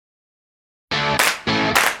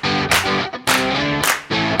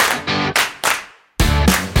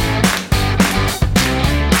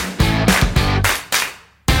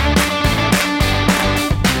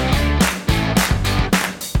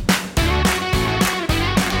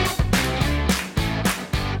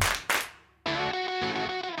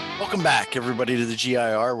Welcome back, everybody, to the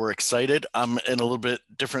GIR. We're excited. I'm in a little bit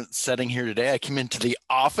different setting here today. I came into the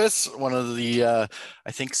office. One of the, I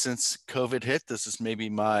think since COVID hit, this is maybe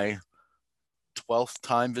my 12th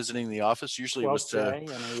time visiting the office. Usually it was 12th to, day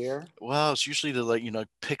in a year. well, it's usually to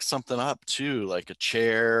pick something up too, like a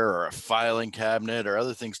chair or a filing cabinet or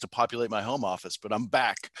other things to populate my home office. But I'm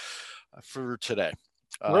back for today.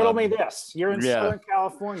 Riddle me this. You're in yeah. Southern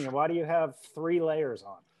California. Why do you have 3 layers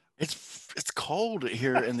on? It's cold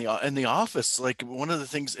here in the office. Like, one of the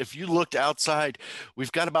things, if you looked outside,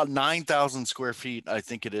 we've got about 9,000 square feet, I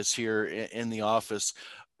think it is, here in the office,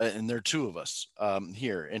 and there are two of us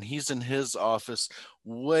here, and he's in his office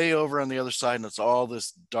way over on the other side, and it's all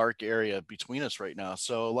this dark area between us right now.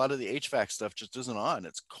 So a lot of the HVAC stuff just isn't on.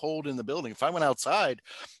 It's cold in the building. If I went outside,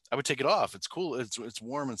 I would take it off. It's cool. It's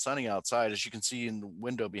warm and sunny outside, as you can see in the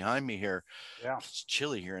window behind me here. Yeah. It's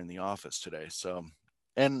chilly here in the office today. So,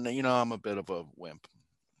 and I'm a bit of a wimp.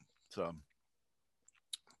 So,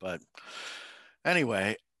 but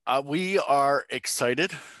anyway, we are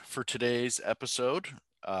excited for today's episode.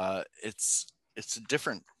 It's a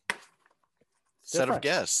different set of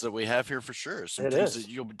guests that we have here for sure. Some things that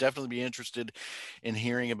you'll definitely be interested in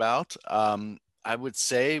hearing about. I would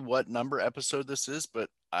say what number episode this is, but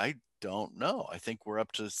I don't know. I think we're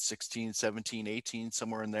up to 16, 17, 18,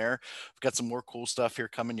 somewhere in there. We've got some more cool stuff here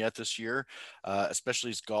coming yet this year, especially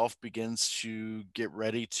as golf begins to get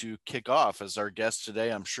ready to kick off. As our guests today,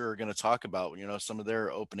 I'm sure, are going to talk about, some of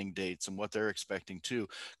their opening dates and what they're expecting too.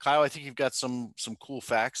 Kyle, I think you've got some cool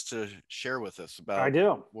facts to share with us about I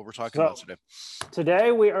do. What we're talking about today.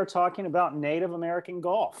 Today we are talking about Native American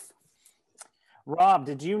golf. Rob,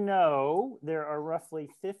 did you know there are roughly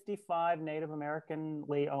 55 Native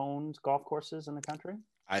Americanly owned golf courses in the country?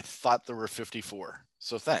 I thought there were 54,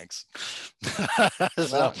 so thanks.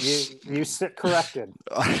 Well, you sit corrected.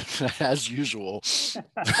 As usual.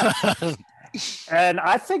 And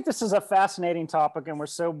I think this is a fascinating topic, and we're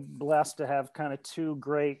so blessed to have kind of two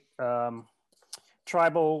great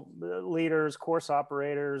tribal leaders, course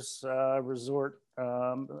operators, resort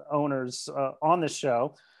owners on the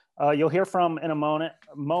show. You'll hear from in a moment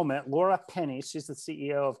Laura Penny. She's the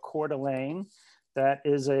CEO of Coeur d'Alene. That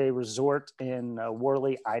is a resort in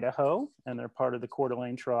Worley, Idaho, and they're part of the Coeur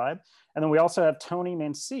d'Alene tribe. And then we also have Tony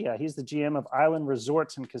Mancia. He's the GM of Island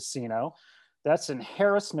Resorts and Casino. That's in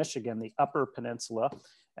Harris, Michigan, the Upper Peninsula.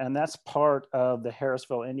 And that's part of the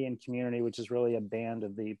Harrisville Indian community, which is really a band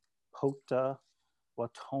of the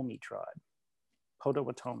Potawatomi tribe.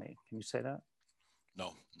 Potawatomi. Can you say that?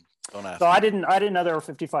 No. Don't ask. So I didn't know there were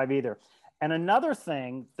 55 either. And another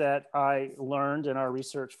thing that I learned in our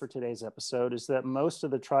research for today's episode is that most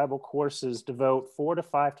of the tribal courses devote 4 to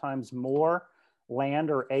 5 times more land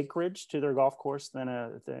or acreage to their golf course than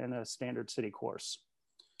a standard city course.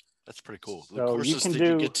 That's pretty cool. So the courses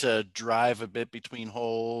you get to drive a bit between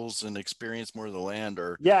holes and experience more of the land,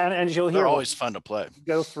 or and you'll hear, they're always fun to play.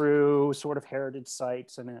 Go through sort of heritage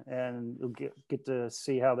sites and you'll get to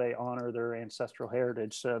see how they honor their ancestral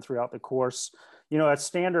heritage throughout the course. A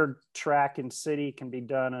standard track in city can be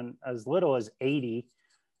done on as little as 80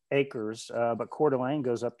 acres, but Coeur d'Alene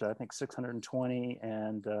goes up to, I think, 620,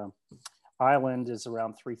 and Island is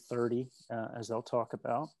around 330, as they'll talk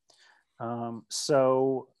about.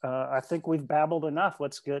 So I think we've babbled enough.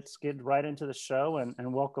 Let's get right into the show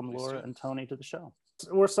and welcome Laura and Tony to the show.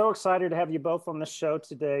 We're so excited to have you both on the show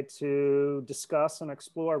today to discuss and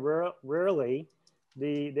explore really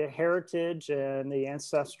the heritage and the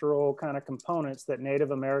ancestral kind of components that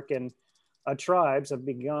Native American tribes have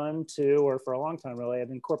begun to, or for a long time really,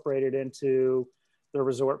 have incorporated into their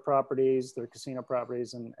resort properties, their casino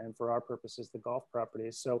properties, and for our purposes, the golf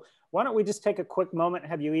properties. So why don't we just take a quick moment,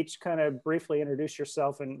 have you each kind of briefly introduce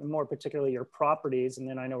yourself and more particularly your properties. And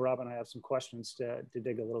then I know Rob and I have some questions to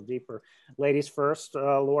dig a little deeper. Ladies first,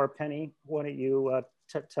 Laura Penny, why don't you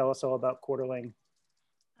tell us all about Coeur d'Alene?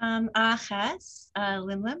 Achas,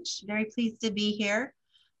 Limlim, very pleased to be here.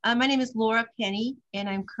 My name is Laura Penny, and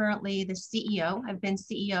I'm currently the CEO. I've been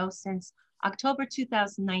CEO since October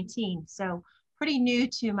 2019. So pretty new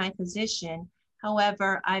to my position.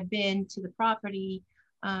 However, I've been to the property,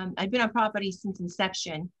 I've been on property since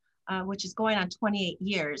inception, which is going on 28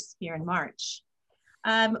 years here in March.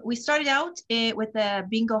 We started out with a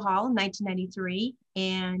bingo hall in 1993,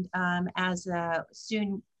 and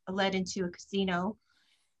soon led into a casino.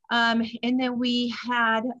 And then we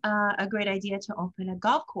had a great idea to open a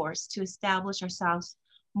golf course to establish ourselves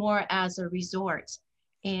more as a resort,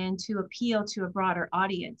 and to appeal to a broader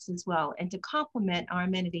audience as well, and to complement our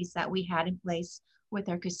amenities that we had in place with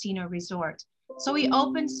our casino resort. So we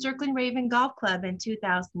opened Circling Raven Golf Club in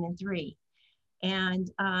 2003.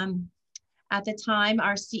 And At the time,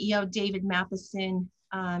 our CEO, David Matheson,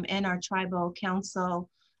 and our tribal council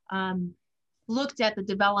looked at the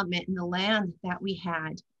development in the land that we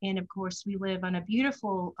had. And of course, we live on a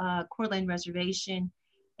beautiful Coeur d'Alene reservation,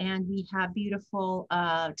 and we have beautiful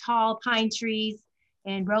tall pine trees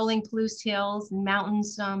and rolling Palouse hills and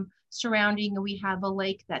mountains surrounding, and we have a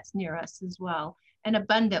lake that's near us as well, and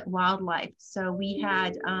abundant wildlife. So we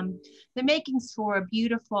had the makings for a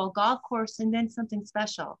beautiful golf course and then something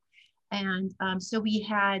special. And so we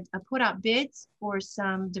had put out bids for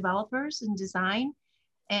some developers and design,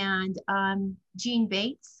 and Gene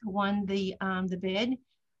Bates won the bid.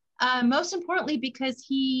 Most importantly, because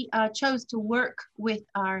he chose to work with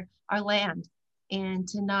our land and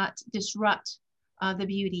to not disrupt the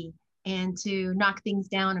beauty and to knock things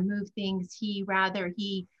down and move things. He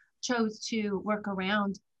chose to work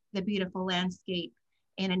around the beautiful landscape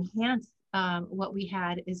and enhance what we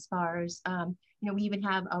had as far as, we even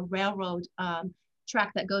have a railroad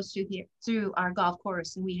track that goes through our golf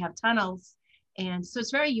course, and we have tunnels. And so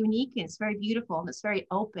it's very unique, and it's very beautiful, and it's very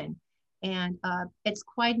open, and it's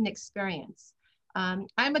quite an experience. I'm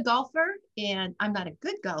a golfer, and I'm not a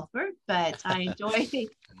good golfer, but I enjoy the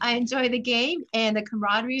game and the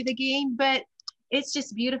camaraderie of the game. But it's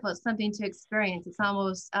just beautiful. It's something to experience. It's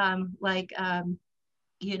almost like a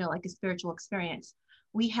spiritual experience.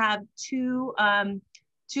 We have two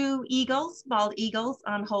eagles, bald eagles,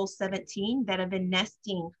 on hole 17 that have been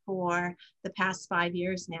nesting for the past 5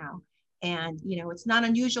 years now. And, it's not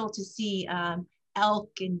unusual to see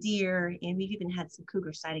elk and deer, and we've even had some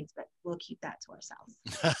cougar sightings, but we'll keep that to ourselves.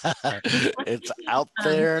 It's out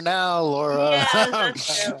there now, Laura. Yeah,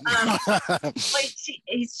 that's true.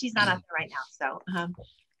 She's not out there right now.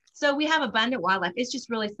 So we have abundant wildlife. It's just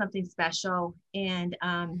really something special. And,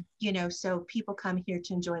 so people come here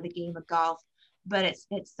to enjoy the game of golf, but it's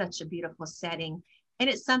such a beautiful setting. And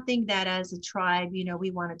it's something that as a tribe,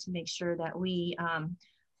 we wanted to make sure that we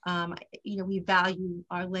value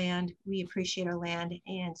our land, we appreciate our land,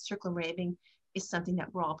 and Circle Raving is something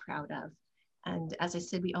that we're all proud of. And as I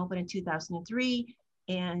said, we opened in 2003,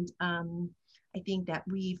 and I think that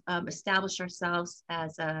we've established ourselves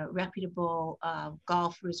as a reputable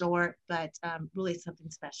golf resort, but really something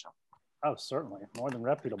special. Oh, certainly. More than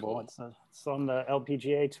reputable. It's on the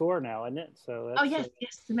LPGA tour now, isn't it? So yes,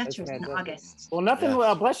 Symetra's in August. Well, nothing,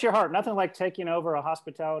 bless your heart, nothing like taking over a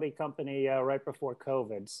hospitality company right before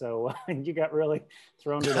COVID. So you got really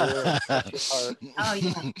thrown to the wind. Oh,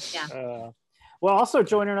 yeah. Well, also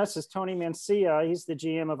joining us is Tony Mancia. He's the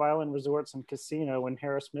GM of Island Resorts and Casino in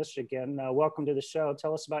Harris, Michigan. Welcome to the show.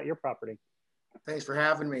 Tell us about your property. Thanks for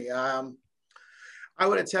having me. I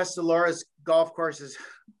would attest to Laura's golf course is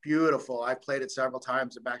beautiful. I played it several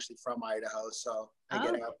times. I'm actually from Idaho, so I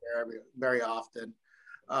get out there very often.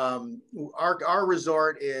 Our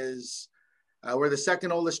resort is, we're the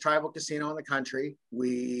second oldest tribal casino in the country.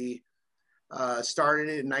 We started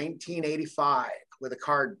in 1985 with a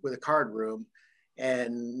card room,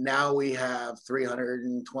 and now we have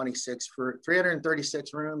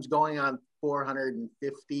 336 rooms, going on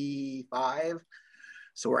 455.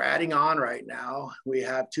 So we're adding on right now. We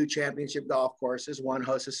have 2 championship golf courses. One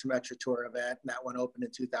hosts a Symetra Tour event, and that one opened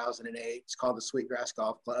in 2008. It's called the Sweetgrass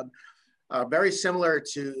Golf Club. Very similar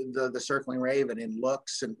to the Circling Raven in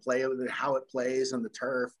looks and play with it, how it plays on the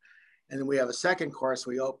turf. And then we have a second course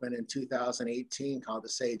we opened in 2018 called the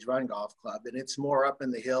Sage Run Golf Club. And it's more up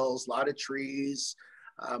in the hills, a lot of trees,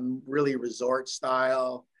 really resort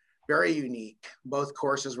style, very unique. Both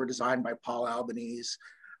courses were designed by Paul Albanese,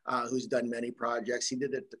 who's done many projects. He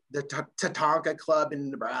did the Tatanka Club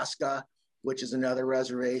in Nebraska, which is another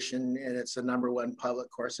reservation, and it's the #1 public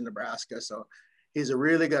course in Nebraska. So he's a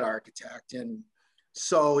really good architect. And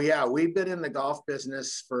so, yeah, we've been in the golf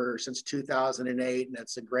business since 2008, and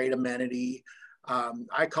it's a great amenity.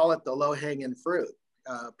 I call it the low-hanging fruit.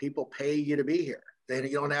 People pay you to be here. You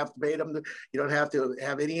don't have to pay them. You don't have to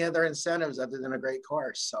have any other incentives other than a great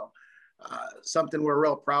course. So something we're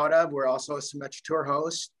real proud of. We're also a Symetra Tour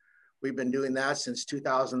host. We've been doing that since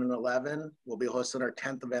 2011. We'll be hosting our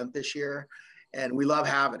 10th event this year, and we love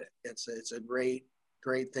having it. It's a great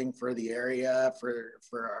thing for the area, for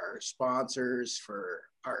our sponsors, for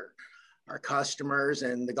our customers,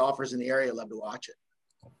 and the golfers in the area love to watch it.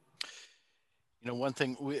 One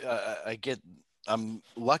thing I'm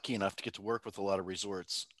lucky enough to get to work with a lot of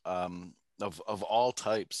resorts of all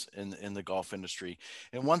types in the golf industry.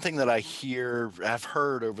 And one thing that I've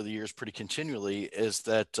heard over the years pretty continually is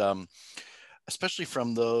that, especially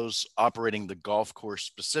from those operating the golf course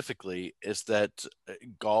specifically, is that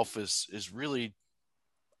golf is really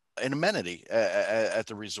an amenity at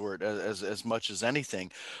the resort as much as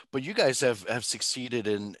anything. But you guys have succeeded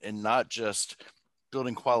in not just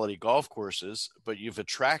building quality golf courses, but you've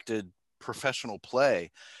attracted professional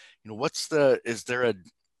play. Is there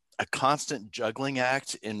a constant juggling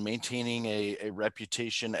act in maintaining a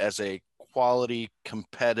reputation as a quality,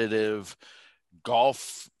 competitive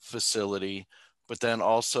golf facility, but then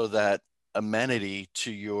also that amenity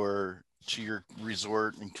to your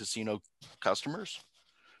resort and casino customers?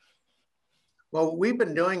 Well, we've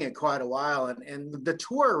been doing it quite a while, and the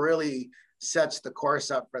tour really sets the course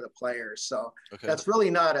up for the players. So okay. That's really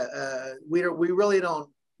not we really don't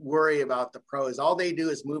worry about the pros. All they do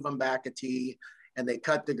is move them back a tee, and they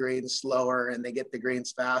cut the greens slower, and they get the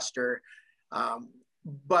greens faster.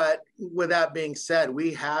 But with that being said,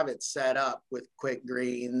 we have it set up with quick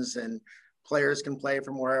greens, and players can play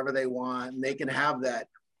from wherever they want, and they can have that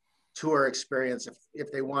tour experience if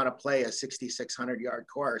they want to play a 6,600 yard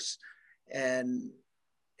course. And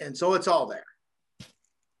so it's all there.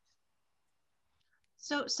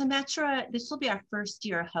 So Symetra, this will be our first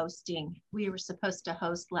year hosting. We were supposed to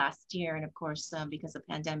host last year, and of course, because of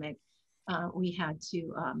pandemic, we had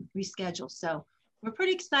to reschedule. So we're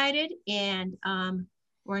pretty excited, and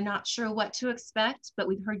we're not sure what to expect, but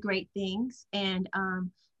we've heard great things. And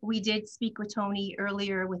we did speak with Tony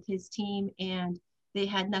earlier with his team, and they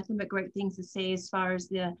had nothing but great things to say as far as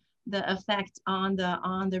the effect on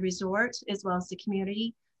the resort as well as the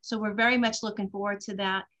community. So we're very much looking forward to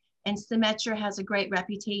that. And Symetra has a great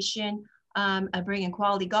reputation of bringing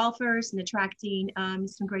quality golfers and attracting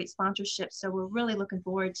some great sponsorships. So we're really looking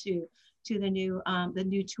forward to the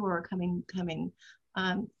new tour coming.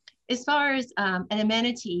 As far as an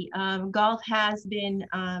amenity, golf has been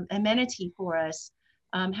an amenity for us.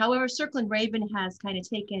 However, Circle and Raven has kind of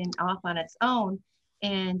taken off on its own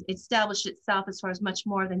and established itself as far as much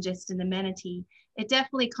more than just an amenity. It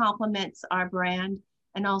definitely complements our brand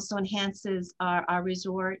and also enhances our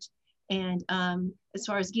resort, and as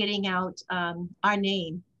far as getting out our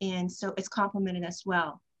name. And so it's complemented us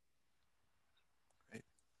well.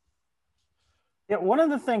 Yeah, one of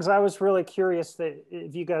the things I was really curious that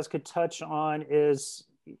if you guys could touch on is,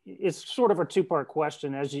 it's sort of a two-part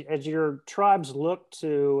question. As your tribes look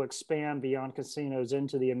to expand beyond casinos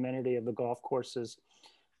into the amenity of the golf courses,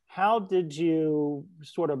 how did you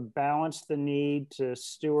sort of balance the need to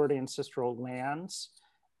steward ancestral lands?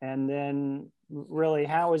 And then really,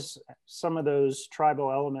 how is some of those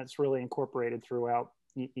tribal elements really incorporated throughout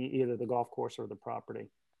either the golf course or the property?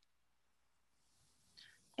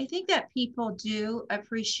 I think that people do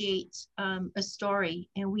appreciate a story,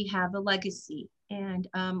 and we have a legacy. And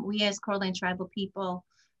we as Coeur d'Alene tribal people,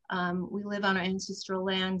 we live on our ancestral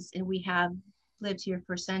lands, and we have lived here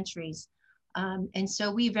for centuries. And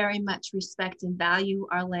so we very much respect and value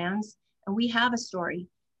our lands, and we have a story,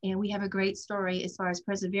 and we have a great story as far as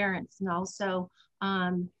perseverance, and also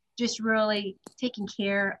just really taking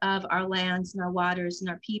care of our lands and our waters and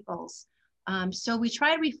our peoples. So we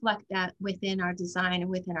try to reflect that within our design and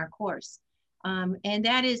within our course. And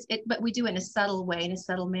that is it, but we do it in a subtle way, in a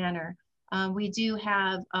subtle manner. We do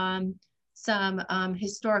have some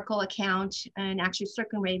historical account, and actually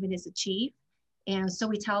Circle and Raven is a chief. And so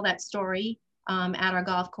we tell that story at our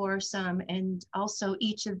golf course, and also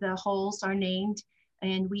each of the holes are named,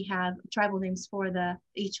 and we have tribal names for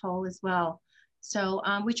each hole as well. So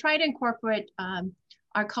we try to incorporate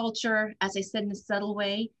our culture, as I said, in a subtle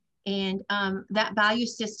way, and that value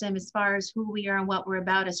system as far as who we are and what we're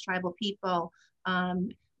about as tribal people.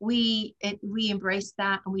 We embrace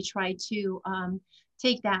that, and we try to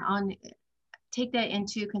take that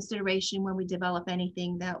into consideration when we develop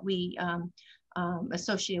anything that we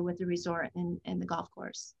associate with the resort and the golf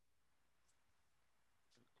course.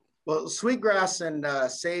 Well, sweetgrass and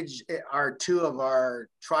sage are two of our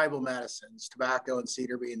tribal medicines, tobacco and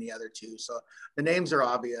cedar being the other two. So the names are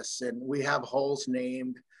obvious, and we have holes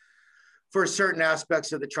named for certain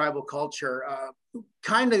aspects of the tribal culture.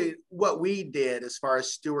 Kind of what we did as far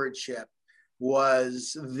as stewardship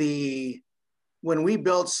was when we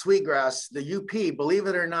built Sweetgrass, the UP, believe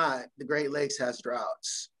it or not, the Great Lakes has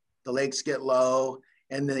droughts. The lakes get low,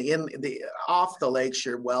 and off the lakes,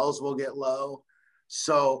 your wells will get low.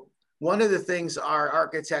 So one of the things our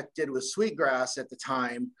architect did with Sweetgrass at the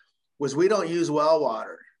time was we don't use well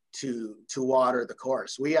water to water the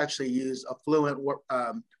course. We actually use affluent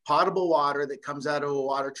potable water that comes out of a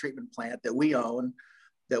water treatment plant that we own,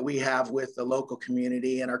 that we have with the local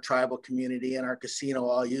community and our tribal community, and our casino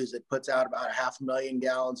all use. It puts out about 500,000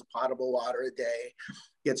 gallons of potable water a day,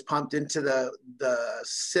 gets pumped into the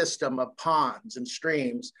system of ponds and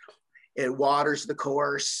streams. It waters the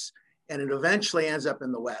course, and it eventually ends up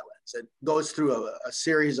in the wetlands. It goes through a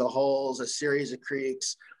series of holes, a series of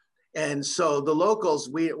creeks. And so the locals,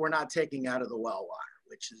 we're not taking out of the well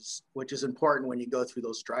water, which is important when you go through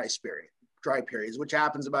those dry periods, which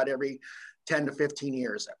happens about every 10 to 15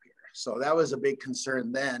 years up here. So that was a big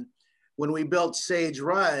concern then. When we built Sage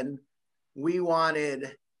Run, we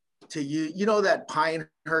wanted to use, that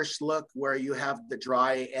Pinehurst look where you have the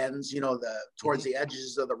dry ends, towards the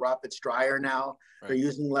edges of the rough, it's drier now. Right. They're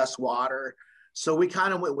using less water. So we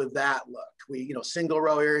kind of went with that look. We, single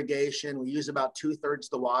row irrigation, we use about 2/3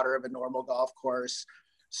 the water of a normal golf course.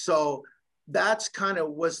 So that's kind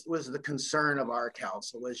of was the concern of our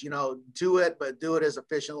council was, do it, but do it as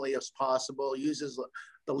efficiently as possible, uses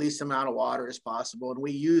the least amount of water as possible. And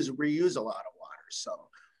we reuse a lot of water. So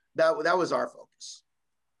that was our focus.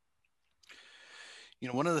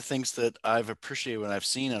 One of the things that I've appreciated when I've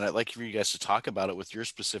seen, and I'd like for you guys to talk about it with your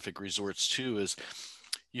specific resorts too, is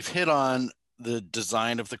you've hit on the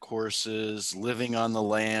design of the courses, living on the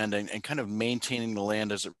land, and kind of maintaining the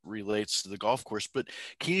land as it relates to the golf course. But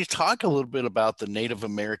can you talk a little bit about the Native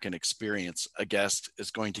American experience a guest is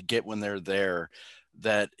going to get when they're there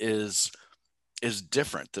that is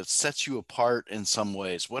different, that sets you apart in some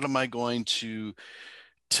ways? What am I going to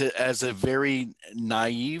as a very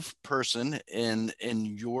naive person in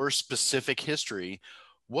your specific history,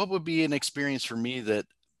 what would be an experience for me that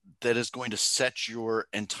is going to set your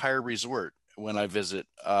entire resort when I visit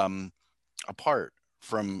apart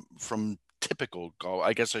from typical golf?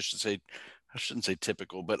 I guess I shouldn't say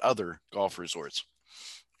typical, but other golf resorts.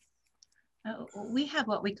 We have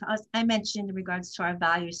what we call, as I mentioned, in regards to our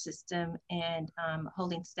value system and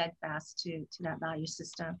holding steadfast to that value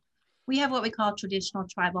system. We have what we call traditional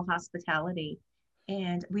tribal hospitality,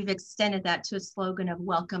 and we've extended that to a slogan of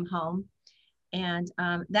welcome home. And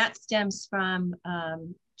that stems from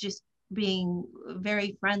just being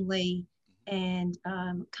very friendly and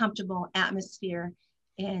comfortable atmosphere.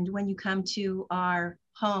 And when you come to our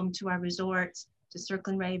home, to our resort, to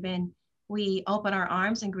Circling Raven, we open our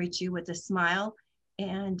arms and greet you with a smile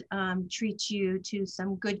and treat you to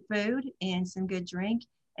some good food and some good drink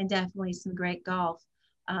and definitely some great golf.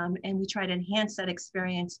 And we try to enhance that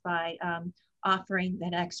experience by offering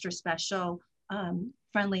that extra special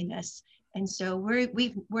friendliness. And so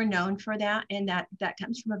we're known for that, and that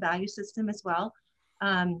comes from a value system as well.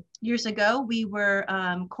 Years ago, we were,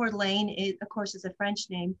 Coeur d'Alene, of course, is a French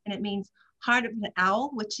name, and it means heart of the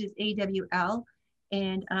owl, which is AWL.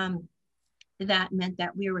 And that meant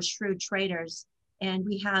that we were shrewd traders. And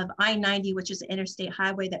we have I-90, which is an interstate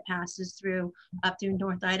highway that passes up through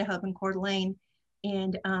North Idaho and Coeur d'Alene.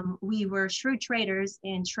 And we were shrewd traders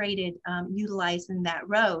and traded utilizing that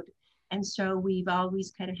road. And so we've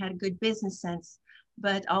always kind of had a good business sense,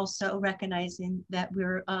 but also recognizing that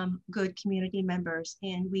we're good community members,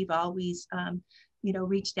 and we've always,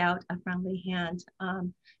 reached out a friendly hand.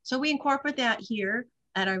 So we incorporate that here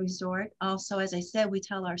at our resort. Also, as I said, we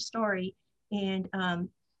tell our story, and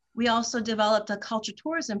we also developed a culture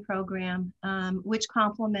tourism program, which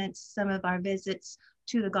complements some of our visits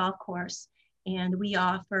to the golf course. And we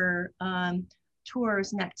offer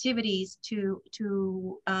tours and activities to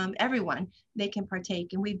everyone. They can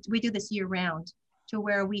partake, and we do this year round, to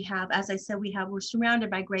where we have, as I said, we're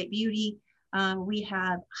surrounded by great beauty. We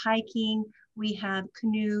have hiking, we have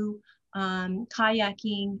canoe,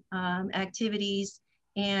 kayaking activities,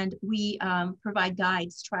 and we provide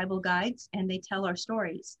guides, tribal guides, and they tell our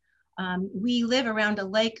stories. We live around a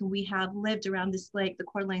lake, and we have lived around this lake, the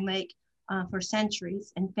Coeur d'Alene Lake, for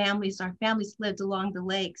centuries, and our families lived along the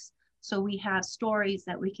lakes. So we have stories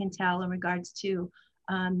that we can tell in regards to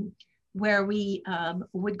where we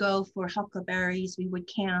would go for huckleberries, we would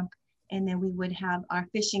camp, and then we would have our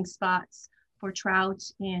fishing spots for trout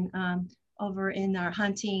and over in our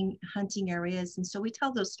hunting areas. And so we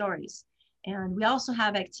tell those stories. And we also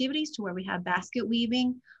have activities to where we have basket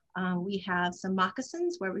weaving. We have some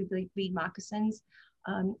moccasins where we weave moccasins.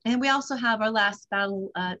 And we also have our last battle,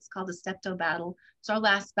 it's called the Steptoe Battle. It's our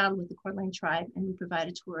last battle with the Coeur d'Alene tribe, and we provide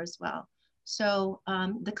a tour as well. So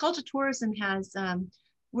the culture tourism has,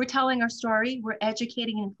 we're telling our story, we're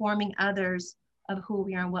educating and informing others of who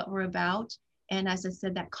we are and what we're about. And as I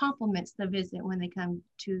said, that complements the visit when they come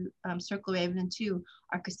to Circle Raven and to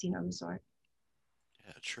our casino resort.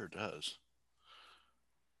 Yeah, it sure does.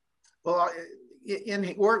 Well,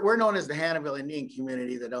 we're known as the Hannahville Indian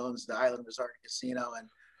community that owns the Island Resort and Casino, and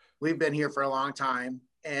we've been here for a long time.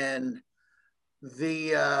 And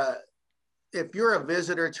if you're a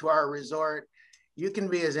visitor to our resort, you can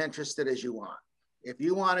be as interested as you want. If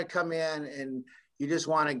you want to come in and you just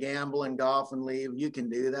want to gamble and golf and leave, you can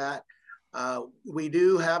do that. We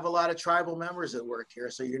do have a lot of tribal members that work here,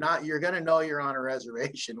 so you're going to know you're on a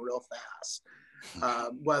reservation real fast,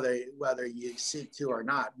 whether you seek to or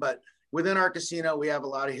not. But within our casino, we have a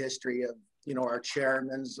lot of history of, you know, our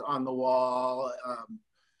chairman's on the wall,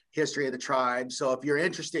 history of the tribe. So if you're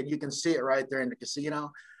interested, you can see it right there in the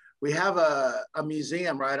casino. We have a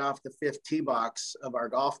museum right off the 5th tee box of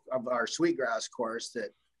our Sweetgrass course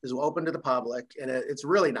that is open to the public, and it's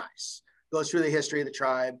really nice. Goes through the history of the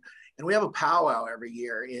tribe. And we have a powwow every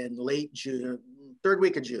year in late June, 3rd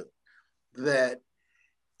week of June, that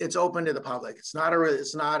it's open to the public. It's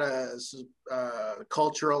not a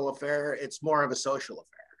cultural affair. It's more of a social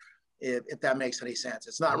affair, if that makes any sense.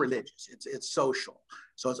 It's not religious. It's social.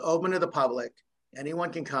 So it's open to the public.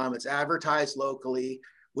 Anyone can come. It's advertised locally.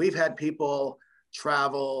 We've had people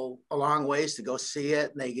travel a long ways to go see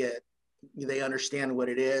it, and they understand what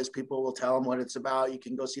it is. People will tell them what it's about. You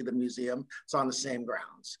can go see the museum. It's on the same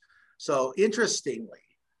grounds. So interestingly,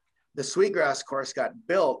 the Sweetgrass course got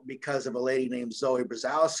built because of a lady named Zoe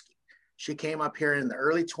Brzezowski. She came up here in the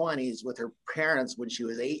early 20s with her parents when she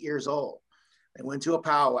was 8 years old. They went to a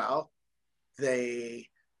powwow. They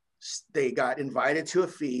got invited to a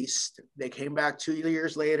feast. They came back 2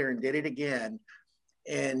 years later and did it again.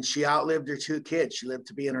 And she outlived her 2 kids. She lived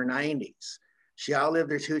to be in her 90s. She outlived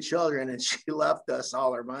her 2 children, and she left us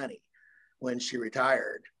all her money when she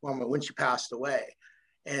retired, when she passed away.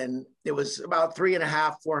 And it was about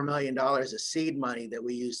 $3.5–4 million of seed money that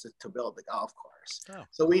we used to build the golf course. Oh.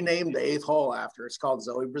 So we named the 8th hole after her. It's called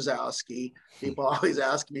Zoe Brzezowski. People always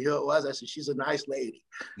ask me who it was. I said, she's a nice lady.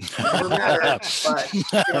 I never met her, but you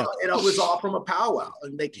know, it was all from a powwow.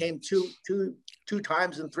 And they came two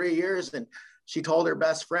times in 3 years. And she told her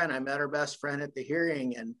best friend, I met her best friend at the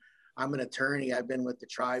hearing, and I'm an attorney. I've been with the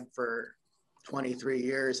tribe for 23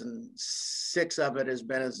 years, and 6 of it has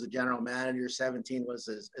been as the general manager, 17 was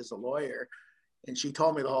as a lawyer. And she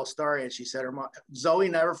told me the whole story, and she said her mom, Zoe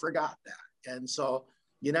never forgot that. And so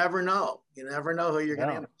you never know who you're going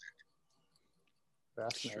to impact.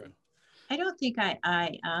 Fascinating. I don't think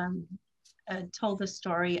I told the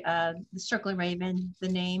story of the Circling Raven, the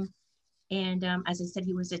name. And as I said,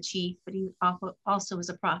 he was a chief, but he also was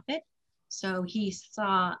a prophet. So he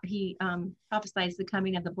prophesied the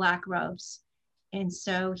coming of the black robes. And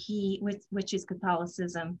so which is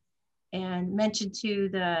Catholicism, and mentioned to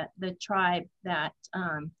the tribe that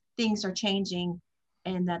things are changing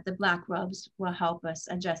and that the black robes will help us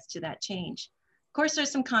adjust to that change. Of course,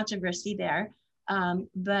 there's some controversy there,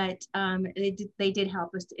 but they did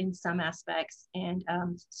help us in some aspects. And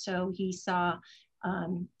so he saw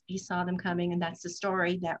them coming, and that's the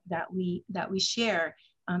story that we share.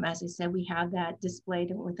 As I said, we have that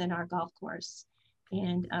displayed within our golf course.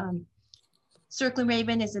 And Circling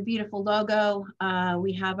Raven is a beautiful logo.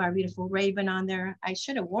 We have our beautiful raven on there. I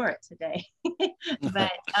should have wore it today,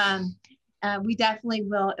 but we definitely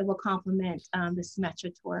will. It will complement the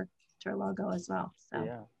Symetra Tour logo as well. So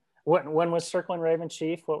yeah. When was Circling Raven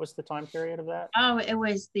chief? What was the time period of that? Oh, it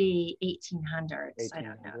was the 1800s. I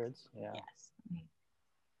don't know. Yeah. Yes.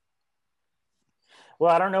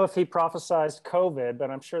 Well, I don't know if he prophesied COVID, but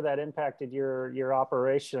I'm sure that impacted your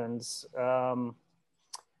operations.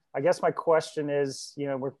 I guess my question is, you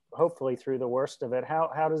know, we're hopefully through the worst of it.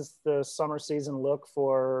 How does the summer season look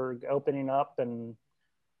for opening up, and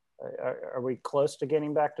are we close to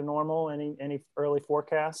getting back to normal? Any early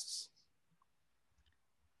forecasts?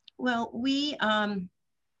 Well, we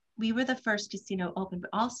were the first casino open, but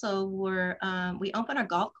also we opened our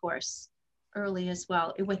golf course early as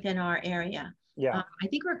well within our area. Yeah, I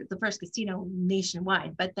think we're the first casino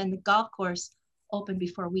nationwide, but then the golf course opened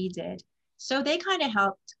before we did. So they kind of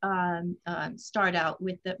helped start out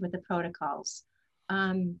with the protocols.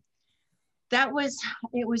 It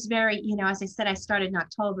was very, you know, as I said, I started in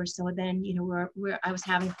October. So then, you know, I was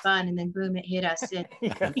having fun, and then boom, it hit us. And,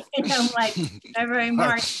 you know, like February,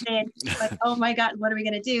 March, and like, oh my God, what are we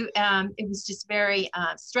going to do? It was just very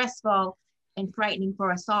stressful and frightening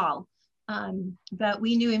for us all. But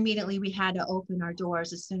we knew immediately we had to open our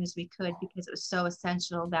doors as soon as we could, because it was so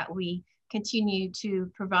essential that we continue to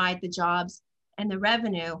provide the jobs and the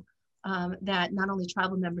revenue that not only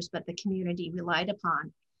tribal members, but the community relied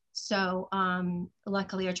upon. So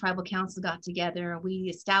luckily our tribal council got together, and we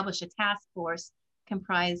established a task force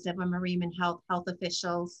comprised of a Marine and health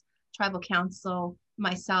officials, tribal council,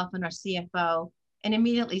 myself, and our CFO, and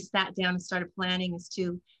immediately sat down and started planning as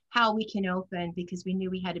to how we can open, because we knew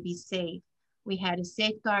we had to be safe. We had to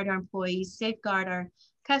safeguard our employees, safeguard our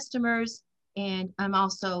customers, and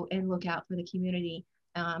also look out for the community.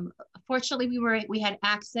 Fortunately, we had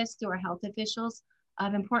access to our health officials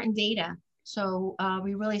of important data. So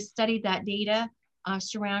we really studied that data,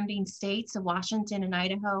 surrounding states of Washington and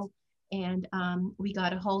Idaho. And we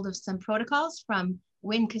got a hold of some protocols from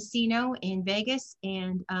Wynn Casino in Vegas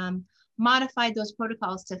and modified those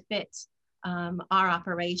protocols to fit our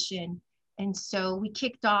operation. And so we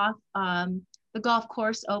kicked off the golf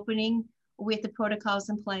course opening with the protocols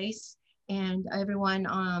in place, and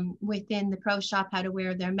everyone within the pro shop had to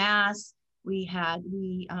wear their masks. We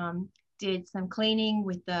did some cleaning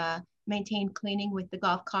with maintained cleaning with the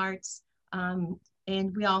golf carts.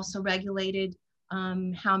 And we also regulated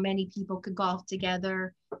how many people could golf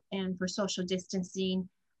together and for social distancing.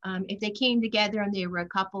 If they came together and they were a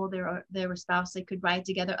couple, they were spouse, they could ride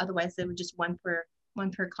together. Otherwise, they were just one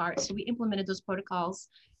per cart. So we implemented those protocols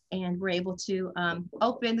and were able to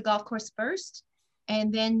open the golf course first.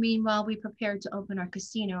 And then meanwhile, we prepared to open our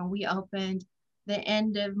casino. We opened the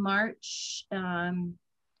end of March.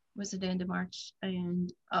 Was it the end of March?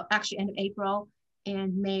 And actually end of April,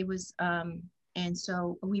 and May was, and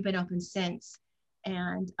so we've been open since.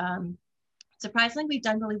 And surprisingly, we've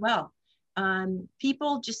done really well.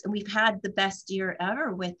 We've had the best year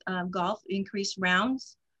ever with golf, increased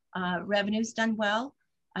rounds, revenue's done well.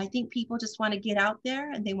 I think people just want to get out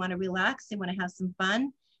there and they want to relax, they want to have some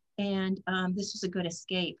fun. And this was a good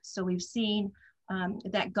escape. So we've seen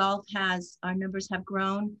that golf our numbers have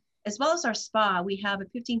grown, as well as our spa. We have a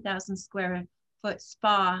 15,000 square foot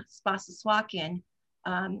spa, Spa Siswakin,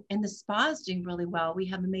 and the spa is doing really well. We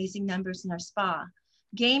have amazing numbers in our spa.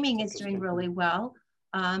 Gaming is doing really well.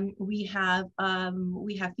 We have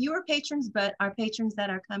fewer patrons, but our patrons that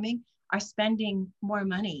are coming are spending more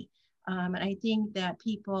money. And I think that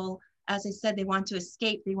people, as I said, they want to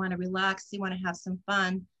escape, they want to relax, they want to have some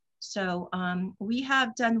fun. So we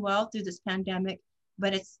have done well through this pandemic,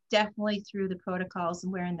 but it's definitely through the protocols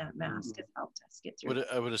and wearing that mask has helped us get through.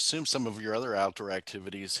 I would assume some of your other outdoor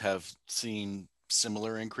activities have seen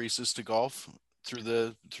similar increases to golf through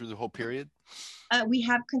the whole period. We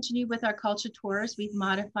have continued with our culture tours. We've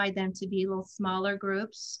modified them to be a little smaller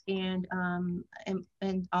groups, and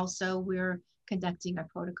also we're conducting our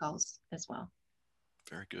protocols as well.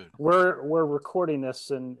 Very good. We're recording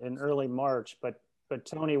this in early March, but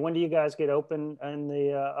Tony, when do you guys get open in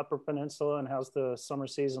the Upper Peninsula, and how's the summer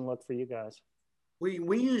season look for you guys? We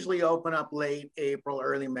usually open up late April,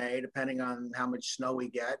 early May, depending on how much snow we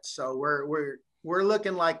get. So we're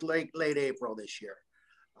looking like late April this year.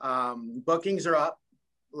 Bookings are up.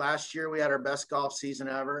 Last year we had our best golf season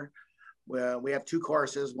ever. We have 2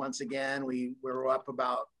 courses. Once again, we were up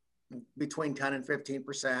about between 10 and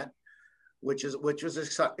 15%, which was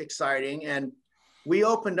exciting. And we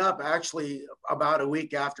opened up actually about a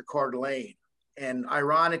week after Coeur d'Alene. And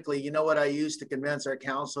ironically, you know what I used to convince our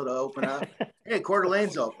council to open up? Hey, Coeur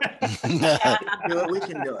d'Alene's open. We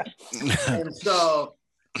can do it. And so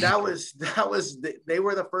that was they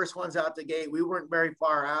were the first ones out the gate. We weren't very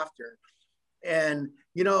far after. And,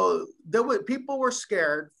 you know, people were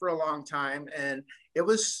scared for a long time. And it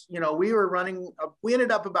was, you know, we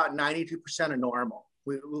ended up about 92% of normal.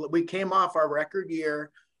 We came off our record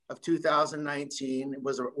year of 2019. It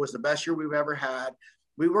was the best year we've ever had.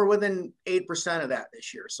 We were within 8% of that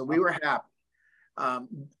this year. So we were happy.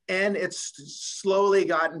 And it's slowly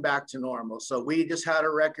gotten back to normal. So we just had a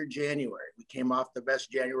record January. We came off the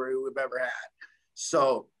best January we've ever had.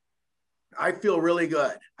 So I feel really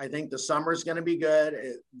good. I think the summer's going to be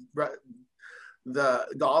good. The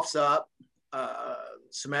golf's up.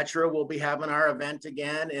 Symetra will be having our event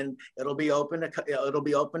again, and it'll be open to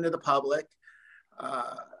the public.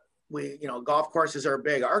 Golf courses are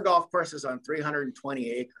big. Our golf course is on 320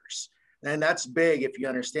 acres. And that's big if you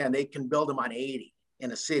understand. They can build them on 80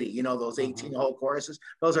 in a city. You know, those 18-hole courses,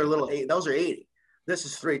 those are 80. This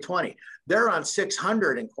is 320. They're on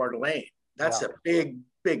 600 in Coeur d'Alene. That's a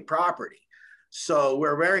big property. So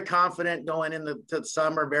we're very confident going into the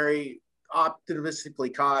summer, very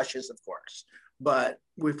optimistically cautious, of course, but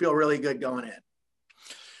we feel really good going in.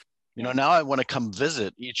 You know, now I want to come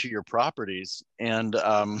visit each of your properties, and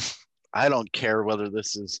I don't care whether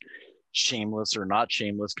this is shameless or not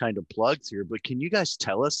shameless kind of plugs here, but can you guys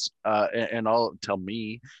tell us and I'll tell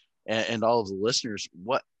me and all of the listeners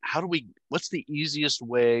what's the easiest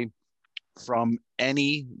way from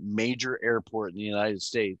any major airport in the United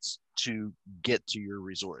States to get to your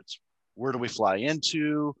resorts? Where do we fly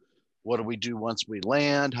into? What do we do once we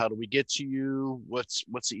land? How do we get to you? What's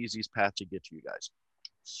the easiest path to get to you guys?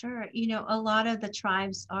 Sure. You know, a lot of the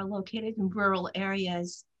tribes are located in rural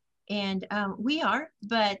areas, and we are,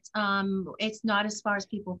 but it's not as far as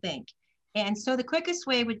people think. And so the quickest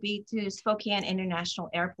way would be to Spokane International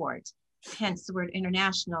Airport, hence the word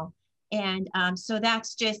international. And so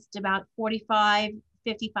that's just about 45,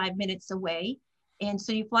 55 minutes away. And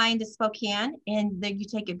so you fly into Spokane, and then you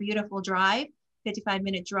take a beautiful drive,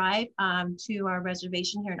 55-minute drive to our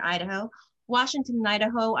reservation here in Idaho. Washington and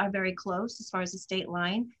Idaho are very close as far as the state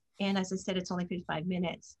line. And as I said, it's only 55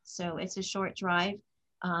 minutes. So it's a short drive.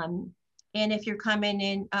 And if you're coming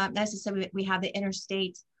in, as I said, we have the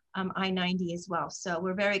interstate I-90 as well. So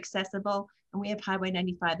we're very accessible, and we have Highway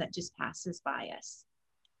 95 that just passes by us.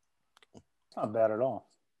 Not bad at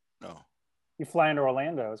all. No. You fly into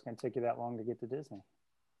Orlando, it's going to take you that long to get to Disney.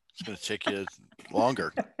 It's going to take you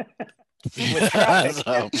longer. With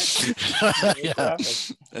Yeah.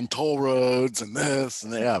 And toll roads and this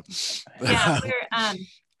and yeah.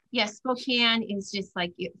 Yeah, Spokane is just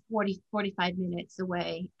like 45 minutes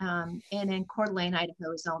away. And then Coeur d'Alene,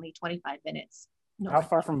 Idaho is only 25 minutes. North. How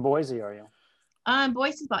far from Boise are you?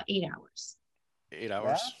 Boise is about 8 hours. 8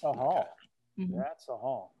 hours. That's a haul. Okay. Mm-hmm. That's a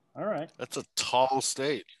haul. All right. That's a tall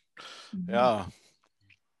state. Mm-hmm. Yeah.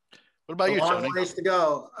 What about you, Tony? Long ways to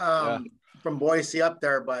go from Boise up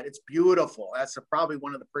there, but it's beautiful. That's probably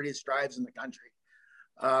one of the prettiest drives in the country.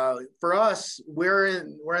 For us, we're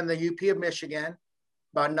in the UP of Michigan,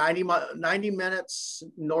 about 90 minutes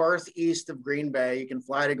northeast of Green Bay. You can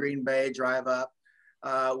fly to Green Bay, drive up.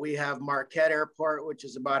 We have Marquette Airport, which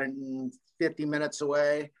is about 50 minutes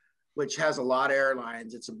away, which has a lot of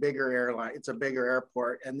airlines. It's a bigger airline. It's a bigger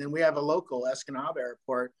airport. And then we have a local Escanaba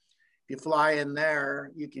Airport. If you fly in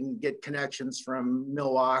there, you can get connections from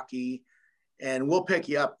Milwaukee, and we'll pick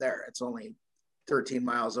you up there. It's only 13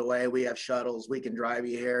 miles away. We have shuttles. We can drive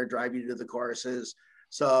you here, drive you to the courses.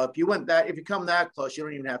 So if you come that close, you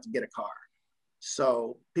don't even have to get a car.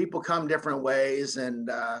 So people come different ways, and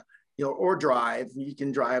or drive. You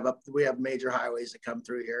can drive up. We have major highways that come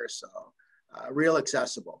through here, so real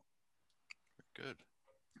accessible. Good.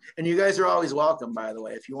 And you guys are always welcome, by the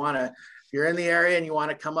way. If you're in the area and you want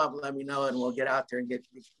to come up, let me know, and we'll get out there and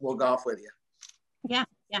we'll golf with you. Yeah.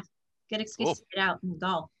 Good excuse to get out and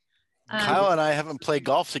golf. Kyle and I haven't played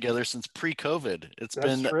golf together since pre-COVID. It's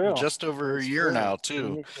been true. just over a year now,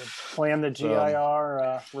 too. Plan the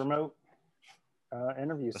GIR remote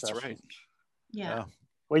interview session. That's right. Yeah.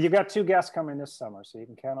 Well, you got 2 guests coming this summer, so you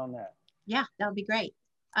can count on that. Yeah, that'll be great.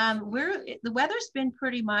 The weather's been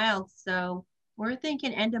pretty mild, so we're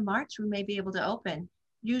thinking end of March we may be able to open.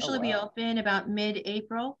 Usually we open about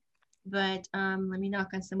mid-April, but let me knock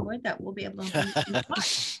on some wood that we'll be able to open in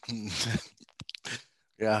March.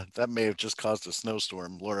 Yeah, that may have just caused a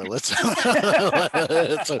snowstorm, Laura. Let's.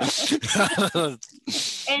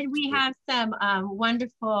 And we have some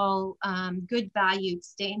wonderful, good valued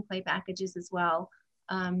stay and play packages as well.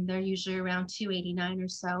 They're usually around $289 or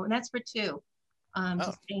so, and that's for 2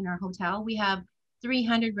 to stay in our hotel. We have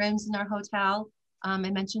 300 rooms in our hotel. I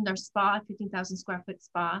mentioned our spa, 15,000 square foot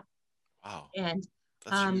spa. Wow. And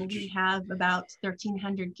we have about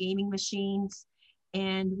 1,300 gaming machines,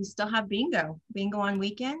 and we still have bingo on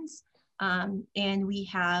weekends. And we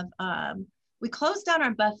have, we closed down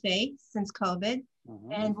our buffet since COVID,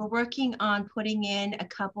 and we're working on putting in a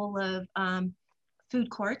couple of food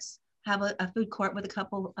courts, have a food court with a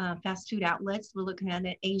couple fast food outlets. We're looking at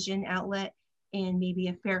an Asian outlet and maybe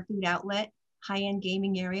a fair food outlet, high-end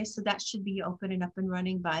gaming area. So that should be open and up and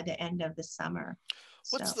running by the end of the summer.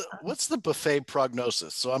 What's the buffet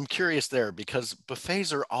prognosis? So I'm curious there, because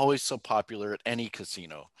buffets are always so popular at any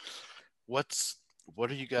casino. What's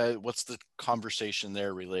the conversation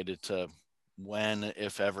there related to when,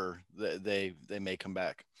 if ever, they may come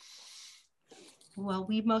back? Well,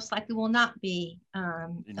 we most likely will not be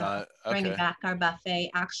bringing back our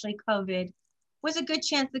buffet. Actually, COVID was a good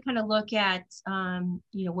chance to kind of look at,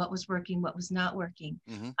 what was working, what was not working.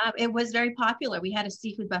 It was very popular. We had a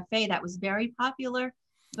seafood buffet that was very popular,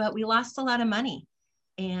 but we lost a lot of money.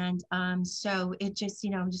 And so it just,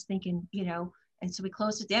 I'm just thinking, and so we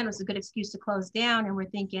closed it down. It was a good excuse to close down. And we're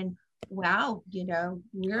thinking, wow,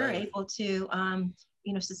 we're able to,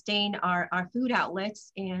 sustain our food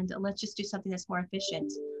outlets, and let's just do something that's more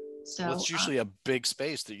efficient. So it's usually a big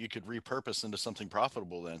space that you could repurpose into something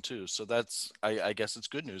profitable then too. So that's, I guess it's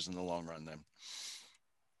good news in the long run then.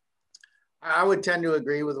 I would tend to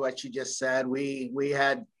agree with what you just said. We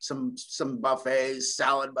had some buffets,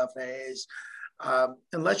 salad buffets.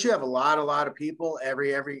 Unless you have a lot of people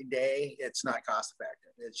every day, it's not cost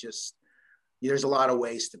effective. It's just, there's a lot of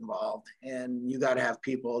waste involved, and you got to have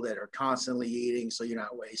people that are constantly eating so you're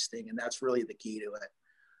not wasting. And that's really the key to it.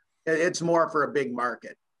 It's more for a big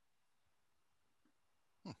market.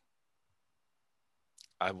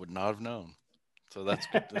 I would not have known. So that's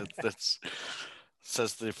good. That's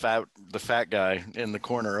says the fat guy in the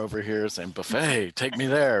corner over here saying, buffet, take me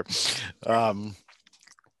there. Well,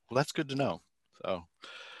 that's good to know. So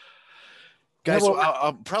Guys, well,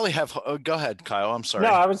 I'll probably have, go ahead, Kyle. I'm sorry.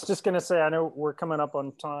 No, I was just going to say, I know we're coming up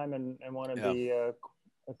on time and want to be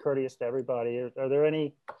courteous to everybody. Are there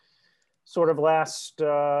any sort of last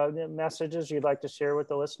messages you'd like to share with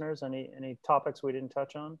the listeners? Any topics we didn't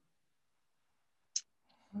touch on?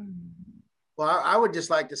 Well, I would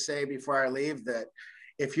just like to say before I leave that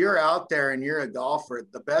if you're out there and you're a golfer,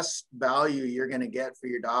 the best value you're going to get for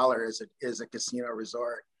your dollar is a casino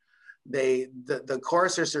resort. The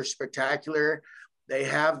courses are spectacular. They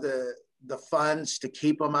have the funds to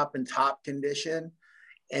keep them up in top condition,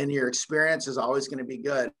 and your experience is always going to be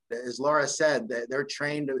good. As Laura said, they're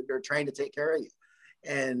trained to take care of you.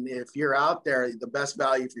 And if you're out there, the best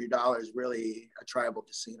value for your dollar is really a tribal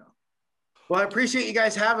casino. Well, I appreciate you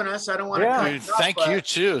guys having us. I don't want to cut Thank you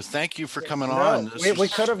too. Thank you for coming on. We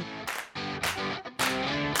could have